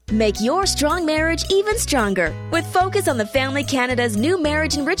Make your strong marriage even stronger with Focus on the Family Canada's new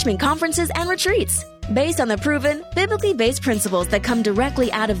marriage enrichment conferences and retreats. Based on the proven, biblically based principles that come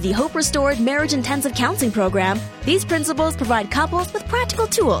directly out of the Hope Restored Marriage Intensive Counseling Program, these principles provide couples with practical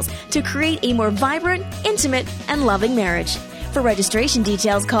tools to create a more vibrant, intimate, and loving marriage. For registration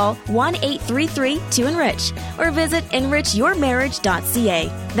details, call 1-833-2ENRICH or visit enrichyourmarriage.ca.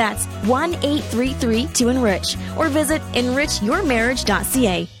 That's 1-833-2ENRICH or visit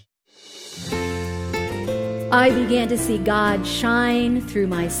enrichyourmarriage.ca. I began to see God shine through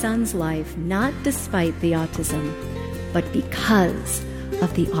my son's life, not despite the autism, but because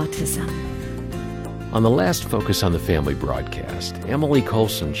of the autism. On the last Focus on the Family broadcast, Emily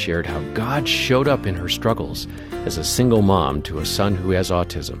Colson shared how God showed up in her struggles as a single mom to a son who has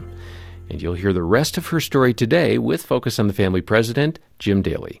autism. And you'll hear the rest of her story today with Focus on the Family President, Jim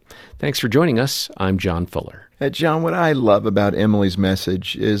Daly. Thanks for joining us. I'm John Fuller. John, what I love about Emily's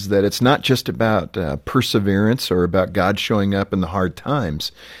message is that it's not just about perseverance or about God showing up in the hard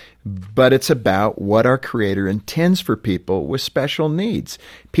times, but it's about what our Creator intends for people with special needs,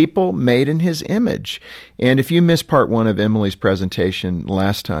 people made in His image. And if you missed part one of Emily's presentation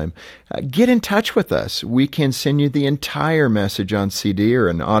last time, get in touch with us. We can send you the entire message on CD or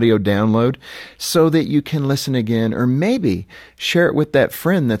an audio download so that you can listen again, or maybe share it with that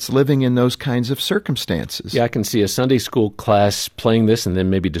friend that's living in those kinds of circumstances. Yeah, I can see a Sunday school class playing this and then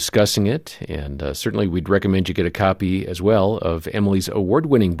maybe discussing it. And certainly we'd recommend you get a copy as well of Emily's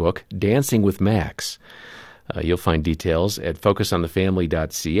award-winning book, Dancing with Max. You'll find details at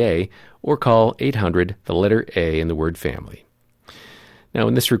focusonthefamily.ca or call 800, the letter A in the word family. Now,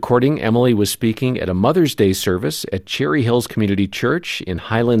 in this recording, Emily was speaking at a Mother's Day service at Cherry Hills Community Church in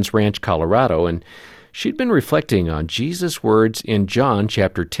Highlands Ranch, Colorado, and she'd been reflecting on Jesus' words in John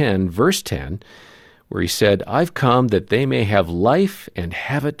chapter 10, verse 10, where he said, "I've come that they may have life and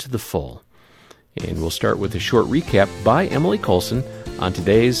have it to the full." And we'll start with a short recap by Emily Colson on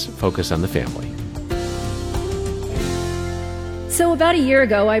today's Focus on the Family. So about a year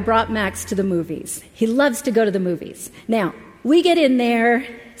ago, I brought Max to the movies. He loves to go to the movies. Now, we get in there,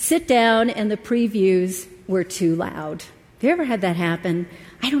 sit down, and the previews were too loud. Have you ever had that happen?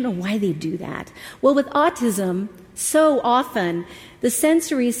 I don't know why they do that. Well, with autism, so often the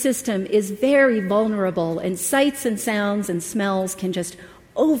sensory system is very vulnerable, and sights and sounds and smells can just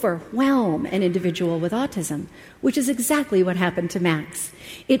overwhelm an individual with autism, which is exactly what happened to Max.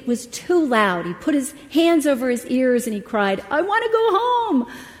 It was too loud. He put his hands over his ears and he cried, "I want to go home."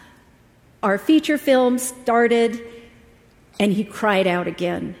 Our feature film started and he cried out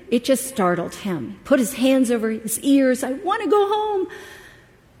again. It just startled him. Put his hands over his ears, "I want to go home."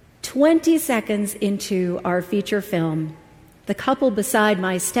 20 seconds into our feature film, the couple beside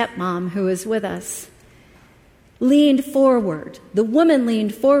my stepmom who was with us leaned forward. The woman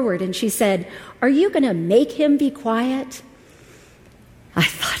leaned forward and she said, "Are you going to make him be quiet?" I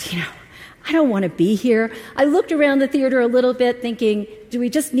thought, I don't want to be here. I looked around the theater a little bit thinking, do we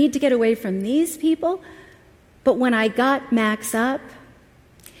just need to get away from these people? But when I got Max up,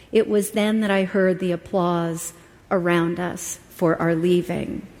 it was then that I heard the applause around us for our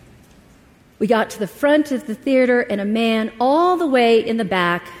leaving. We got to the front of the theater and a man all the way in the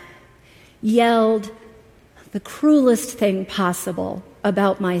back yelled the cruelest thing possible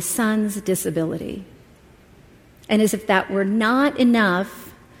about my son's disability. And as if that were not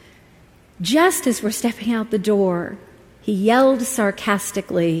enough, just as we're stepping out the door, he yelled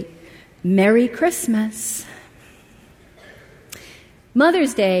sarcastically, "Merry Christmas."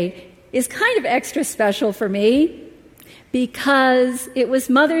 Mother's Day is kind of extra special for me because it was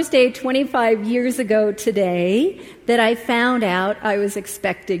Mother's Day 25 years ago today that I found out I was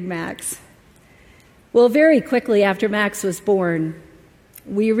expecting Max. Well, very quickly after Max was born,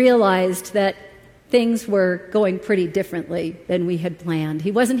 we realized that things were going pretty differently than we had planned.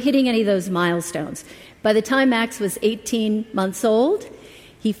 He wasn't hitting any of those milestones. By the time Max was 18 months old,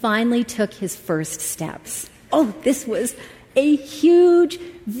 he finally took his first steps. Oh, this was a huge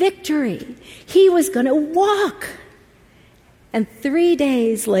victory. He was going to walk. And 3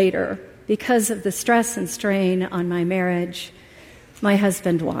 days later, because of the stress and strain on my marriage, my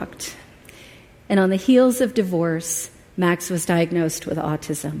husband walked. And on the heels of divorce, Max was diagnosed with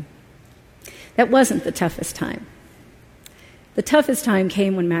autism. That wasn't the toughest time. The toughest time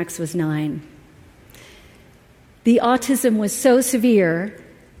came when Max was 9. The autism was so severe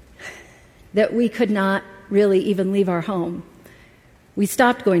that we could not really even leave our home. We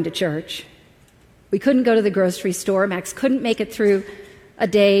stopped going to church. We couldn't go to the grocery store. Max couldn't make it through a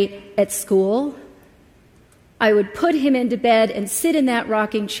day at school. I would put him into bed and sit in that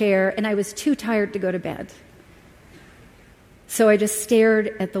rocking chair, and I was too tired to go to bed. So I just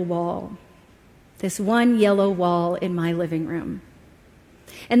stared at the wall, this one yellow wall in my living room.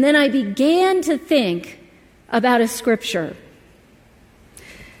 And then I began to think about a scripture.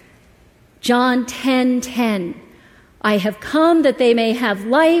 John 10:10, I have come that they may have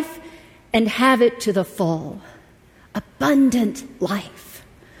life and have it to the full. Abundant life.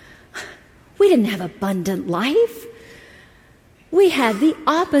 We didn't have abundant life. We had the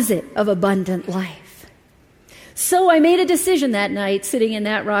opposite of abundant life. So I made a decision that night, sitting in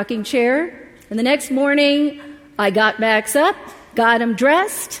that rocking chair. And the next morning, I got Max up, got him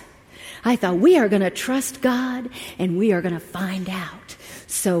dressed. I thought, we are going to trust God, and we are going to find out.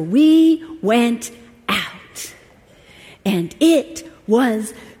 So we went out. And it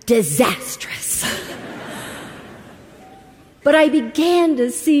was disastrous. But I began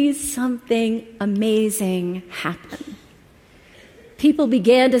to see something amazing happen. People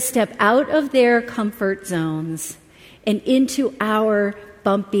began to step out of their comfort zones and into our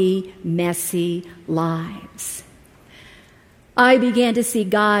bumpy, messy lives. I began to see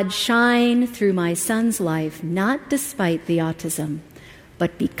God shine through my son's life, not despite the autism,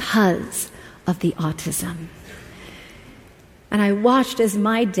 but because of the autism. And I watched as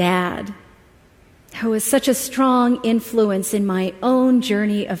my dad, who was such a strong influence in my own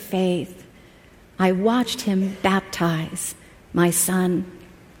journey of faith, I watched him baptize my son.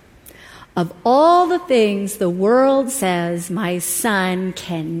 Of all the things the world says my son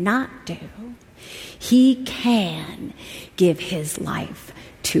cannot do, he can give his life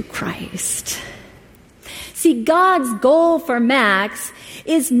to Christ. See, God's goal for Max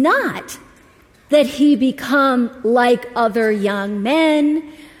is not that he become like other young men.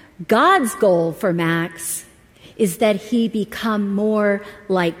 God's goal for Max is that he become more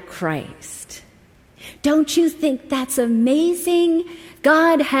like Christ. Don't you think that's amazing?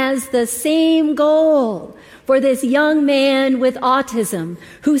 God has the same goal for this young man with autism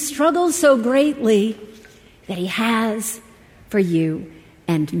who struggles so greatly that he has for you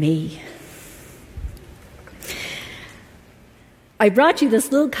and me. I brought you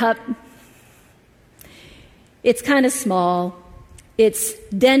this little cup. It's kind of small. It's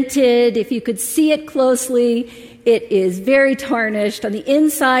dented. If you could see it closely, it is very tarnished. On the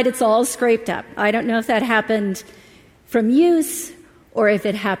inside, it's all scraped up. I don't know if that happened from use or if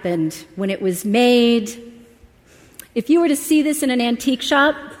it happened when it was made. If you were to see this in an antique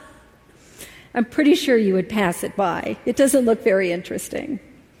shop, I'm pretty sure you would pass it by. It doesn't look very interesting.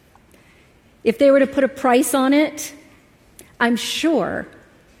 If they were to put a price on it, I'm sure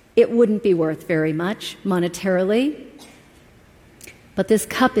it wouldn't be worth very much monetarily. But this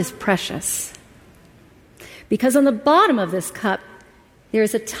cup is precious because on the bottom of this cup,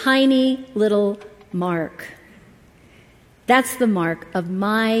 there's a tiny little mark. That's the mark of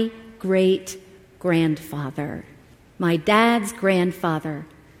my great-grandfather, my dad's grandfather,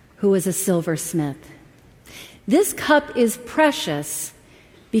 who was a silversmith. This cup is precious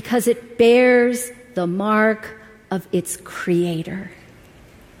because it bears the mark of its creator.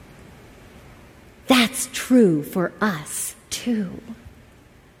 That's true for us, too.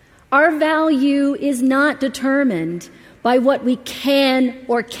 Our value is not determined by what we can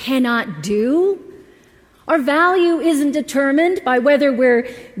or cannot do. Our value isn't determined by whether we're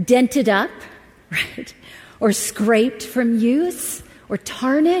dented up, right, or scraped from use or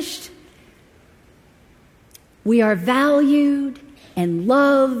tarnished. We are valued and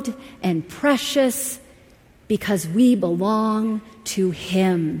loved and precious because we belong to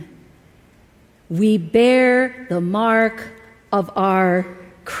Him. We bear the mark of our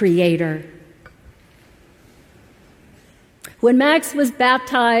Creator. When Max was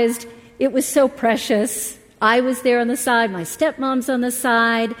baptized, it was so precious. I was there on the side, my stepmom's on the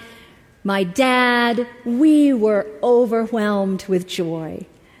side, my dad. We were overwhelmed with joy.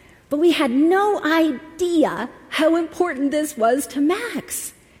 But we had no idea how important this was to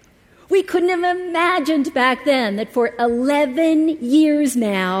Max. We couldn't have imagined back then that for 11 years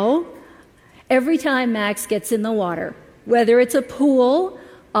now, every time Max gets in the water, whether it's a pool,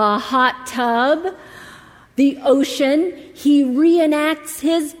 a hot tub, the ocean, he reenacts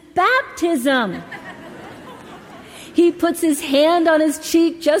his baptism. He puts his hand on his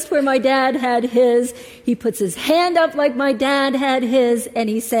cheek just where my dad had his. He puts his hand up like my dad had his, and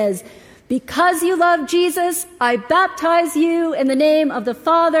he says, "Because you love Jesus, I baptize you in the name of the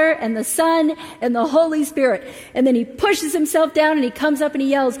Father and the Son and the Holy Spirit." And then he pushes himself down and he comes up and he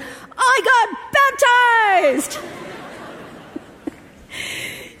yells, "I got baptized!"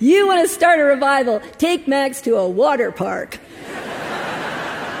 You want to start a revival, take Max to a water park.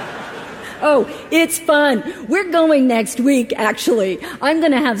 Oh, it's fun. We're going next week, actually. I'm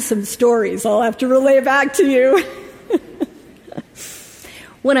going to have some stories I'll have to relay back to you.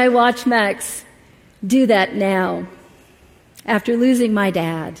 When I watch Max do that now, after losing my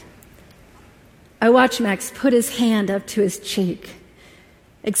dad, I watch Max put his hand up to his cheek,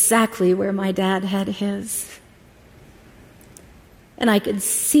 exactly where my dad had his. And I could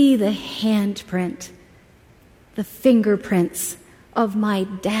see the handprint, the fingerprints of my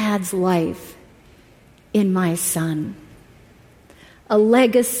dad's life in my son. A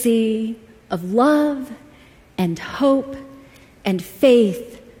legacy of love and hope and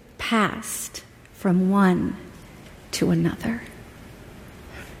faith passed from one to another.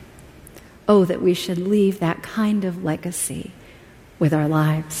 Oh, that we should leave that kind of legacy with our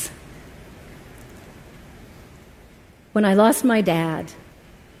lives. When I lost my dad,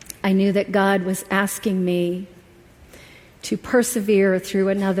 I knew that God was asking me to persevere through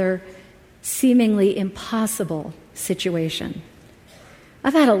another seemingly impossible situation.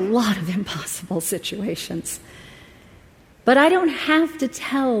 I've had a lot of impossible situations. But I don't have to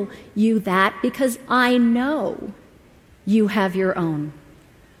tell you that because I know you have your own.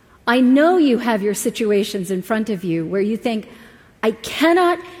 I know you have your situations in front of you where you think, I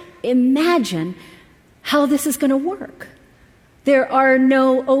cannot imagine how this is going to work. There are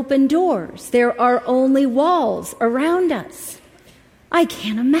no open doors. There are only walls around us. I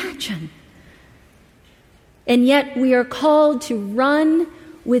can't imagine. And yet we are called to run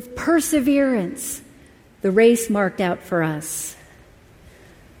with perseverance the race marked out for us.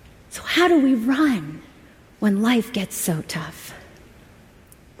 So how do we run when life gets so tough?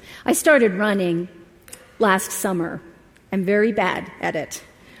 I started running last summer. I'm very bad at it,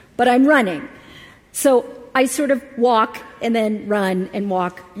 but I'm running. So I sort of walk and then run and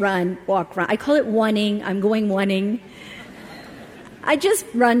walk, run, walk, run. I call it oneing. I'm going oneing. I just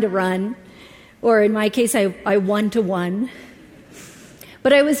run to run, or in my case, I one to one.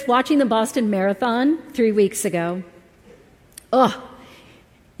 But I was watching the Boston Marathon 3 weeks ago. Oh,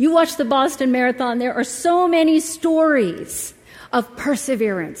 you watch the Boston Marathon, there are so many stories of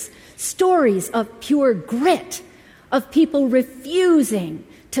perseverance, stories of pure grit, of people refusing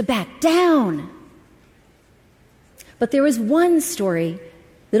to back down. But there was one story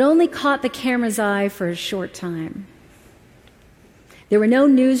that only caught the camera's eye for a short time. There were no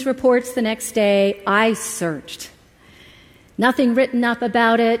news reports the next day. I searched. Nothing written up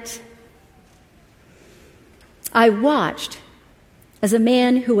about it. I watched as a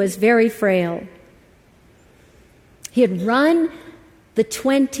man who was very frail. He had run the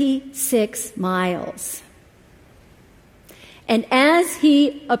 26 miles. And as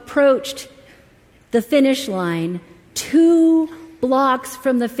he approached the finish line, 2 blocks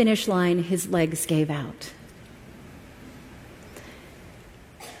from the finish line, his legs gave out.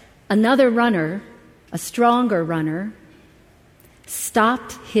 Another runner, a stronger runner,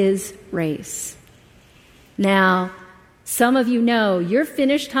 stopped his race. Now, some of you know your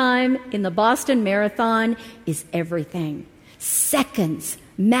finish time in the Boston Marathon is everything. Seconds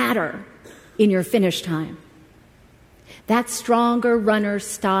matter in your finish time. That stronger runner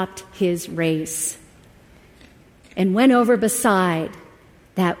stopped his race and went over beside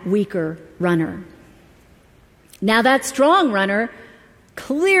that weaker runner. Now, that strong runner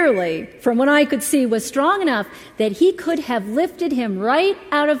clearly, from what I could see, was strong enough that he could have lifted him right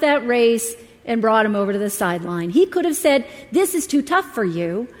out of that race and brought him over to the sideline. He could have said, "This is too tough for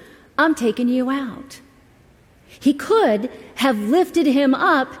you. I'm taking you out." He could have lifted him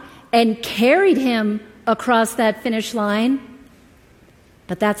up and carried him across that finish line,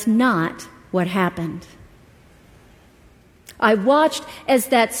 but that's not what happened. I watched as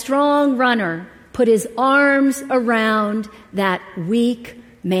that strong runner put his arms around that weak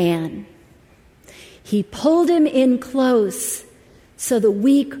man. He pulled him in close so the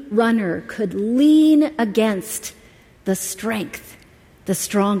weak runner could lean against the strength the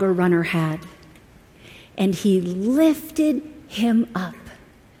stronger runner had. And he lifted him up.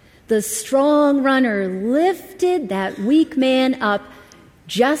 The strong runner lifted that weak man up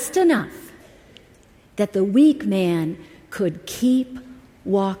just enough that the weak man could keep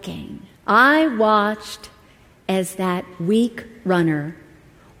walking. I watched as that weak runner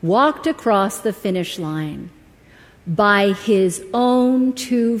walked across the finish line by his own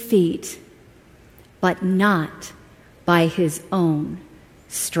 2 feet, but not by his own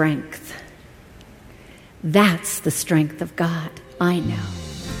strength. That's the strength of God, I know.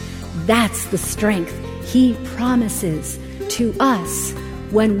 That's the strength He promises to us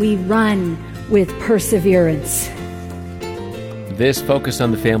when we run with perseverance. This Focus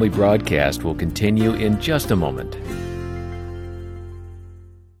on the Family broadcast will continue in just a moment.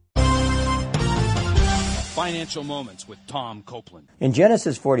 Financial Moments with Tom Copeland. In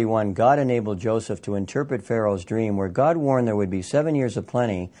Genesis 41, God enabled Joseph to interpret Pharaoh's dream where God warned there would be 7 years of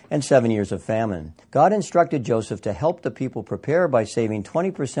plenty and 7 years of famine. God instructed Joseph to help the people prepare by saving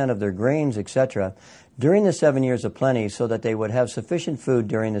 20% of their grains, etc., during the 7 years of plenty so that they would have sufficient food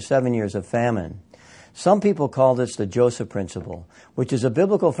during the 7 years of famine. Some people call this the Joseph Principle, which is a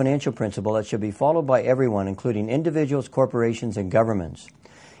biblical financial principle that should be followed by everyone, including individuals, corporations, and governments.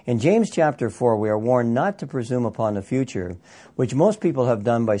 In James chapter 4, we are warned not to presume upon the future, which most people have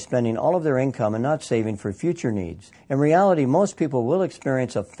done by spending all of their income and not saving for future needs. In reality, most people will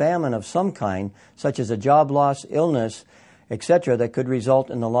experience a famine of some kind, such as a job loss, illness, etc., that could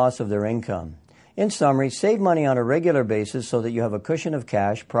result in the loss of their income. In summary, save money on a regular basis so that you have a cushion of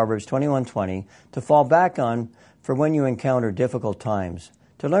cash, Proverbs 21:20, to fall back on for when you encounter difficult times.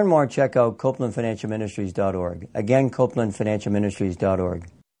 To learn more, check out CopelandFinancialMinistries.org. Again, CopelandFinancialMinistries.org.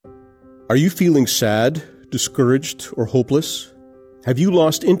 Are you feeling sad, discouraged, or hopeless? Have you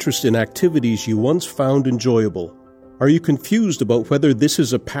lost interest in activities you once found enjoyable? Are you confused about whether this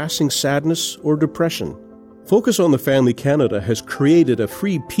is a passing sadness or depression? Focus on the Family Canada has created a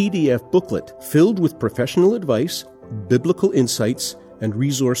free PDF booklet filled with professional advice, biblical insights, and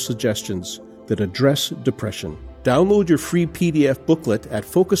resource suggestions that address depression. Download your free PDF booklet at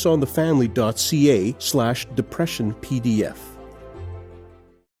focusonthefamily.ca/depressionpdf.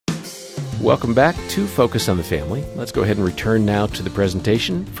 Welcome back to Focus on the Family. Let's go ahead and return now to the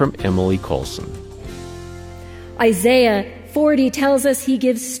presentation from Emily Colson. Isaiah 40 tells us he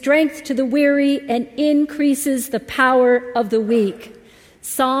gives strength to the weary and increases the power of the weak.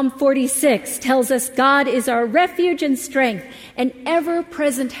 Psalm 46 tells us God is our refuge and strength, an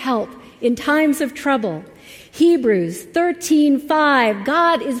ever-present help in times of trouble. Hebrews 13:5,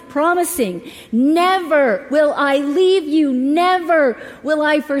 God is promising, never will I leave you, never will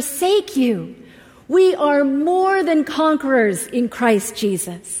I forsake you. We are more than conquerors in Christ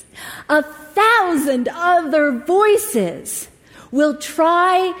Jesus. 1,000 other voices will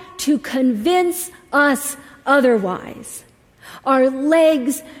try to convince us otherwise. Our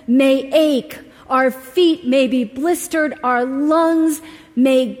legs may ache, our feet may be blistered, our lungs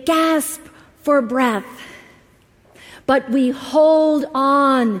may gasp for breath. But we hold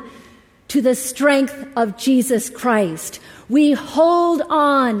on to the strength of Jesus Christ. We hold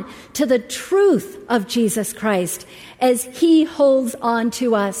on to the truth of Jesus Christ as he holds on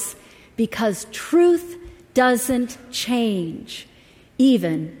to us, because truth doesn't change,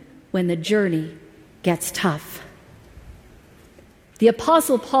 even when the journey gets tough. The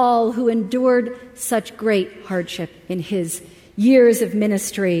Apostle Paul, who endured such great hardship in his years of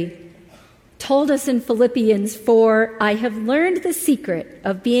ministry, told us in Philippians 4, I have learned the secret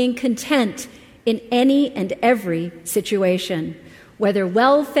of being content in any and every situation, whether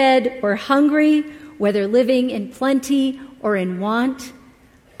well-fed or hungry, whether living in plenty or in want.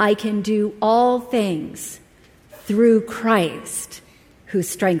 I can do all things through Christ who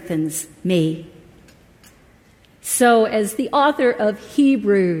strengthens me. So, as the author of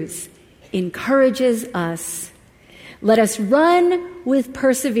Hebrews encourages us, let us run with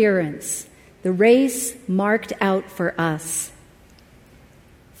perseverance the race marked out for us,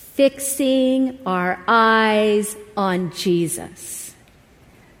 fixing our eyes on Jesus,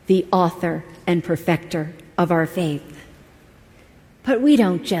 the author and perfecter of our faith. But we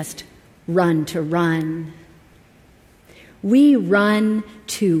don't just run to run. We run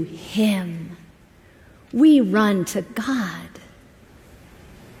to him. We run to God.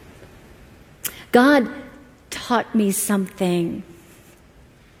 God taught me something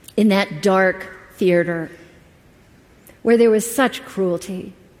in that dark theater where there was such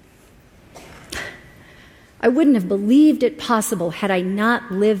cruelty. I wouldn't have believed it possible had I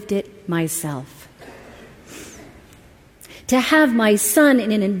not lived it myself. To have my son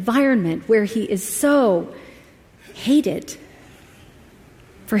in an environment where he is so hated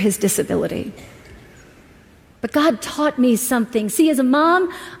for his disability. But God taught me something. See, as a mom,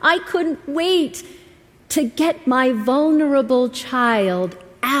 I couldn't wait to get my vulnerable child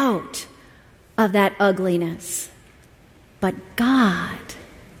out of that ugliness. But God,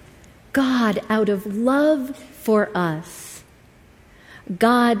 out of love for us,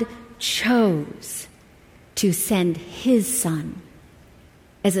 God chose to send his son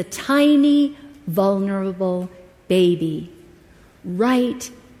as a tiny, vulnerable baby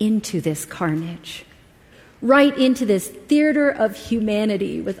right into this carnage, right into this theater of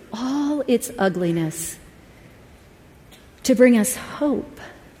humanity with all its ugliness, to bring us hope,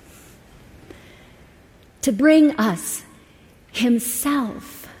 to bring us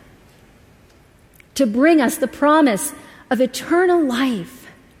himself, to bring us the promise of eternal life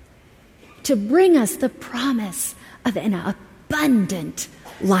to bring us the promise of an abundant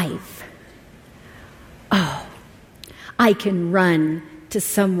life. Oh, I can run to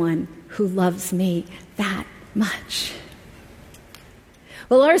someone who loves me that much.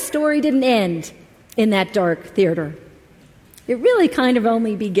 Well, our story didn't end in that dark theater. It really kind of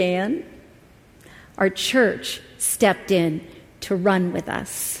only began. Our church stepped in to run with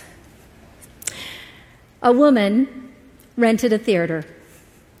us. A woman rented a theater.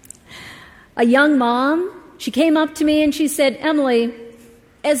 A young mom, she came up to me and she said, "Emily,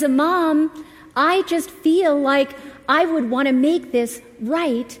 as a mom, I just feel like I would want to make this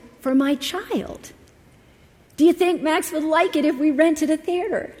right for my child. Do you think Max would like it if we rented a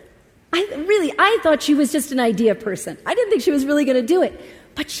theater?" I thought she was just an idea person. I didn't think she was really going to do it,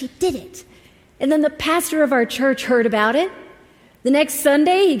 but she did it. And then the pastor of our church heard about it. The next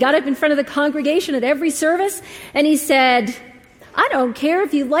Sunday, he got up in front of the congregation at every service, and he said, "I don't care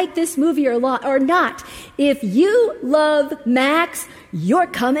if you like this movie or not. If you love Max, you're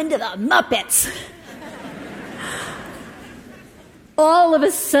coming to the Muppets." All of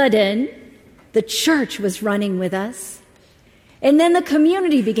a sudden, the church was running with us. And then the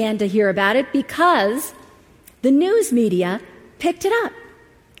community began to hear about it because the news media picked it up.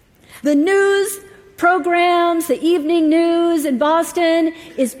 The news programs, the evening news in Boston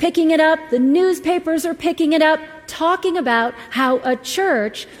is picking it up. The newspapers are picking it up, talking about how a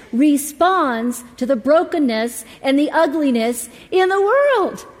church responds to the brokenness and the ugliness in the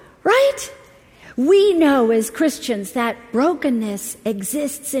world, right? We know as Christians that brokenness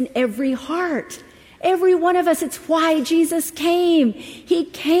exists in every heart. Every one of us, it's why Jesus came. He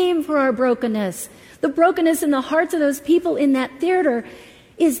came for our brokenness. The brokenness in the hearts of those people in that theater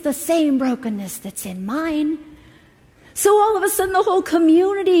is the same brokenness that's in mine. So all of a sudden, the whole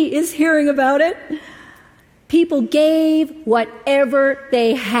community is hearing about it. People gave whatever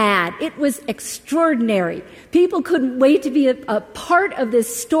they had. It was extraordinary. People couldn't wait to be a part of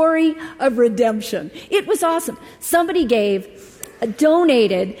this story of redemption. It was awesome. Somebody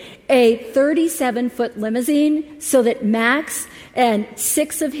donated a 37-foot limousine so that Max and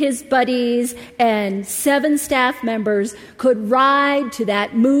 6 of his buddies and 7 staff members could ride to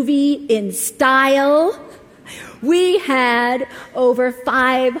that movie in style. We had over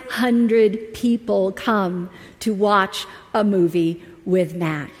 500 people come to watch a movie with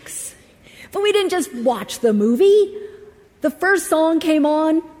Max. But we didn't just watch the movie. The first song came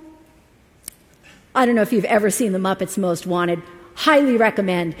on. I don't know if you've ever seen The Muppets Most Wanted. Highly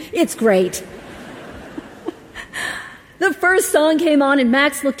recommend. It's great. The first song came on and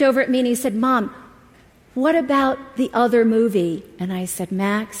Max looked over at me and he said, "Mom, what about the other movie?" And I said,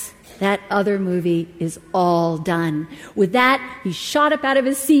 "Max, that other movie is all done." With that, he shot up out of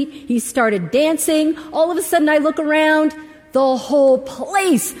his seat. He started dancing. All of a sudden, I look around. The whole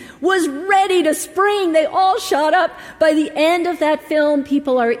place was ready to spring. They all shot up. By the end of that film,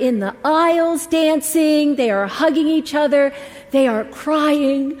 people are in the aisles dancing. They are hugging each other. They are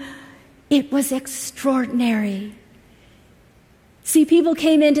crying. It was extraordinary. See, people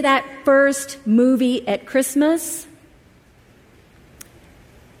came into that first movie at Christmas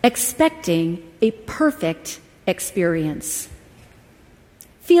expecting a perfect experience,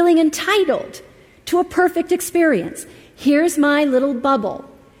 feeling entitled to a perfect experience. Here's my little bubble,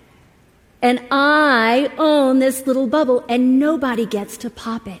 and I own this little bubble, and nobody gets to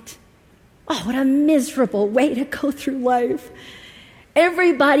pop it. Oh, what a miserable way to go through life.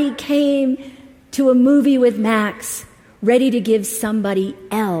 Everybody came to a movie with Max ready to give somebody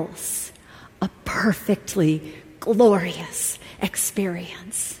else a perfectly glorious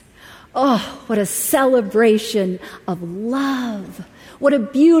experience. Oh, what a celebration of love. What a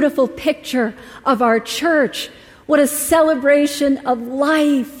beautiful picture of our church. What a celebration of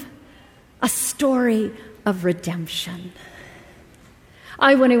life. A story of redemption.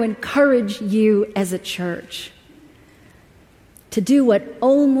 I want to encourage you as a church to do what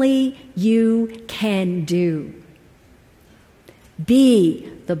only you can do. Be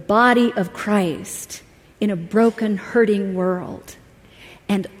the body of Christ in a broken, hurting world,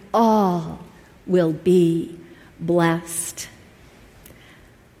 and all will be blessed.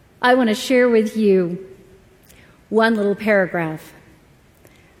 I want to share with you one little paragraph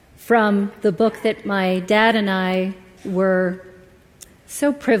from the book that my dad and I were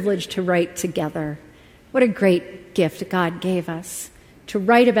so privileged to write together. What a great gift God gave us to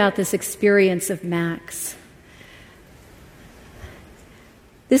write about this experience of Max.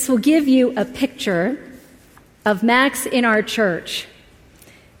 This will give you a picture of Max in our church.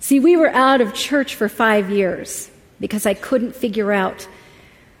 See, we were out of church for 5 years because I couldn't figure out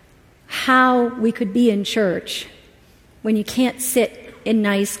how we could be in church when you can't sit in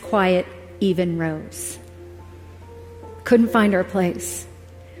nice, quiet even rose. Couldn't find our place.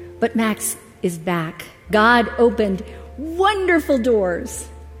 But Max is back. God opened wonderful doors.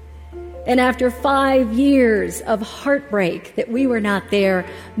 And after 5 years of heartbreak that we were not there,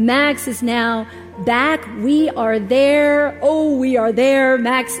 Max is now back. We are there. Oh, we are there.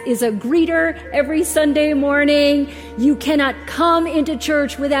 Max is a greeter every Sunday morning. You cannot come into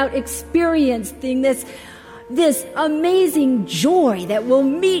church without experiencing this amazing joy that will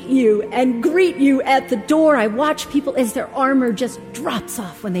meet you and greet you at the door. I watch people as their armor just drops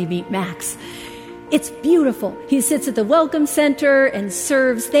off when they meet Max. It's beautiful. He sits at the welcome center and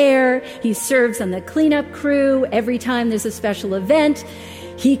serves there. He serves on the cleanup crew every time there's a special event.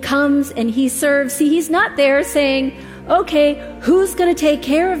 He comes and he serves. See, he's not there saying, okay, who's going to take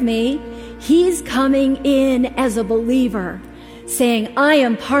care of me? He's coming in as a believer, saying, I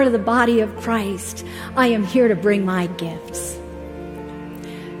am part of the body of Christ. I am here to bring my gifts.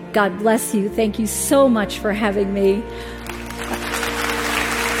 God bless you. Thank you so much for having me.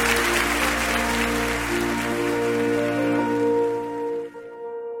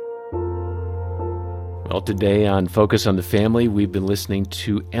 Well, today on Focus on the Family, we've been listening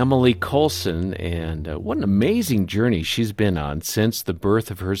to Emily Colson, and what an amazing journey she's been on since the birth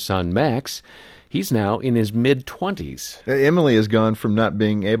of her son, Max. He's now in his mid-20s. Emily has gone from not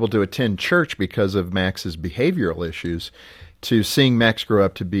being able to attend church because of Max's behavioral issues to seeing Max grow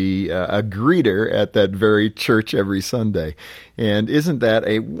up to be a greeter at that very church every Sunday. And isn't that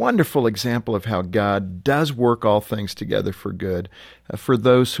a wonderful example of how God does work all things together for good for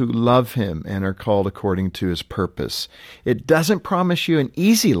those who love Him and are called according to His purpose? It doesn't promise you an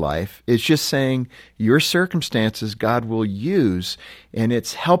easy life. It's just saying your circumstances God will use, and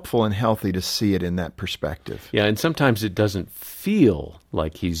it's helpful and healthy to see it in that perspective. Yeah, and sometimes it doesn't feel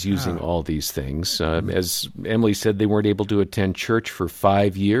like He's using all these things. As Emily said, they weren't able to attend church for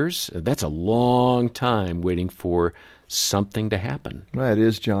 5 years. That's a long time waiting for something to happen. That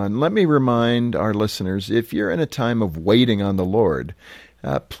is, John. Let me remind our listeners, if you're in a time of waiting on the Lord,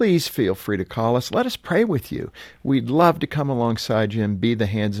 please feel free to call us. Let us pray with you. We'd love to come alongside you and be the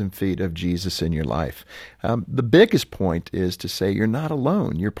hands and feet of Jesus in your life. The biggest point is to say you're not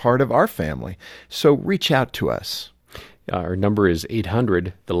alone. You're part of our family. So reach out to us. Our number is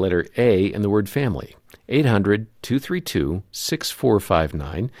 800, the letter A, and the word family.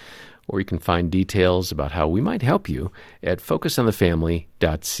 800-232-6459. Or you can find details about how we might help you at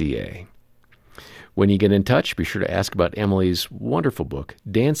focusonthefamily.ca. When you get in touch, be sure to ask about Emily's wonderful book,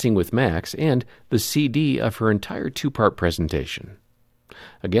 Dancing with Max, and the CD of her entire 2-part presentation.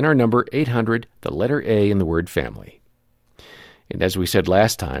 Again, our number, 800, the letter A, and the word family. And as we said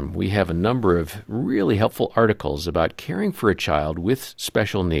last time, we have a number of really helpful articles about caring for a child with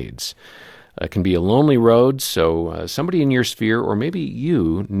special needs. It can be a lonely road, so somebody in your sphere, or maybe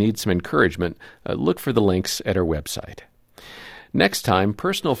you, need some encouragement. Look for the links at our website. Next time,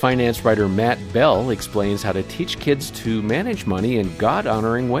 personal finance writer Matt Bell explains how to teach kids to manage money in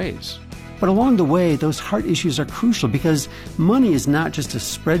God-honoring ways. But along the way, those heart issues are crucial because money is not just a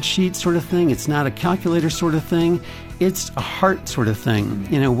spreadsheet sort of thing. It's not a calculator sort of thing. It's a heart sort of thing.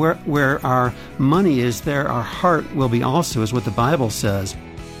 You know, where our money is, there our heart will be also, is what the Bible says.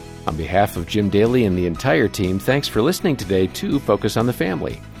 On behalf of Jim Daly and the entire team, thanks for listening today to Focus on the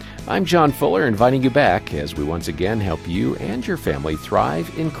Family. I'm John Fuller, inviting you back as we once again help you and your family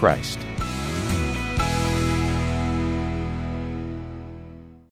thrive in Christ.